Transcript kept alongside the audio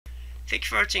Thank you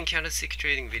for watching candlestick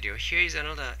trading video. Here is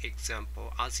another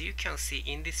example. As you can see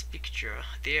in this picture,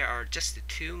 there are just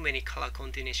too many color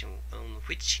combinations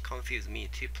which confuse me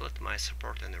to plot my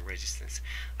support and resistance.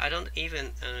 I don't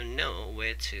even know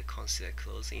where to consider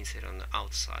close inside on the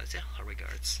outside.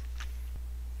 Regards.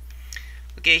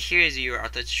 Okay, here is your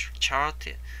attached chart.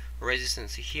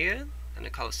 Resistance here and the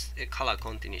color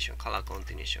continuation,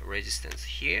 resistance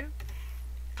here,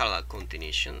 color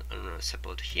continuation and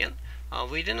support here.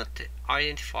 We do not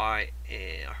identify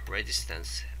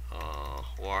resistance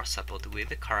or support with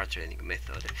the color trending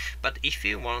method, but if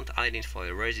you want to identify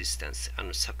resistance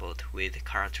and support with the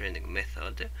color trending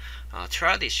method,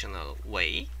 traditional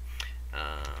way,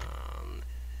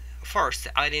 first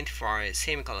identify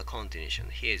same color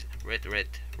continuation. Here is red, red,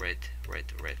 red, red,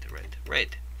 red, red,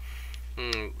 red.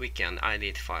 We can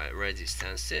identify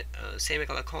resistance, same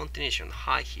color continuation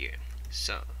high here,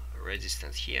 so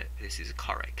resistance here, this is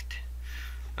correct.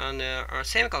 And our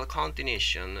same color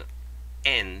continuation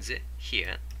ends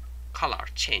here, color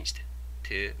changed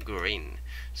to green,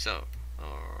 so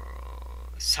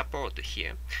support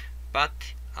here,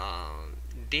 but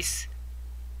this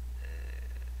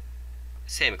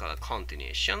same color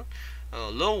continuation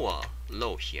lower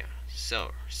low here,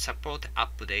 so support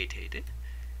updated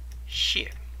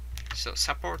here, so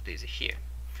support is here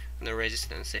and the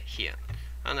resistance here,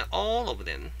 and all of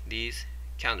them, these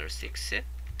candlesticks,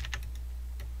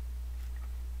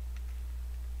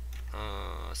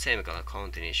 same color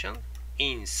continuation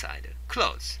inside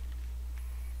close,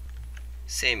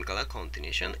 same color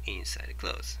continuation inside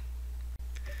close.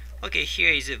 Okay,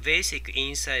 here is a basic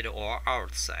inside or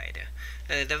outside.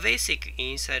 The basic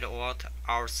inside or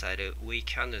outside we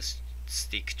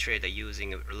candlestick trade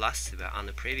using last bar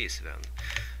and previous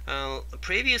bar.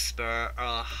 Previous bar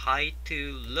high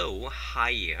to low,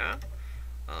 higher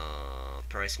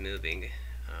price moving.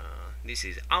 This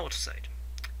is outside.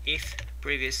 If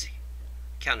previous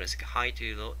candlestick high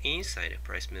to low, inside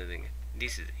price moving,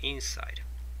 this is inside.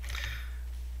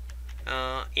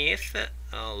 If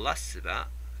last bar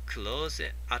close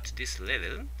at this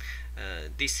level,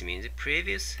 this means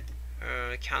previous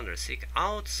candlestick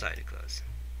outside close.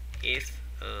 If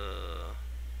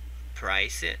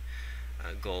price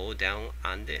go down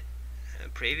and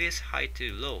previous high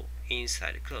to low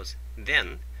inside close,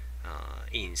 then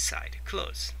inside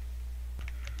close.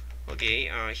 Okay,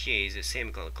 here is the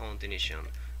same color continuation,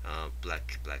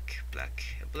 black, black, black,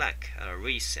 black,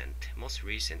 most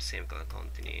recent same color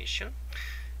continuation,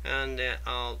 and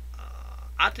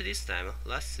at this time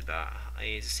last bar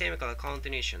is same color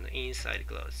continuation inside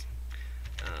close.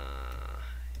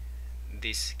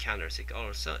 This candlestick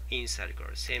also inside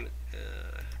close, same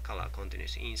color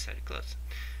continuation inside close,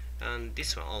 and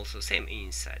this one also same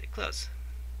inside close,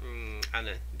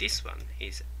 and this one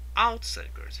is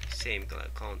outside close, same color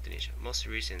continuation, most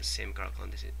recent same color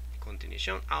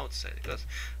continuation outside close,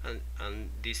 and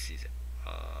this is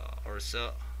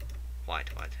also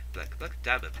white, white, black, black,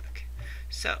 double black,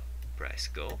 so price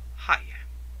go higher.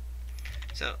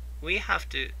 So we have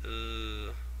to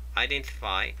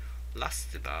identify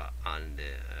last bar and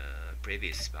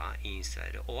previous bar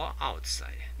inside or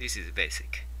outside. This is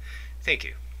basic. Thank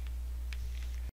you.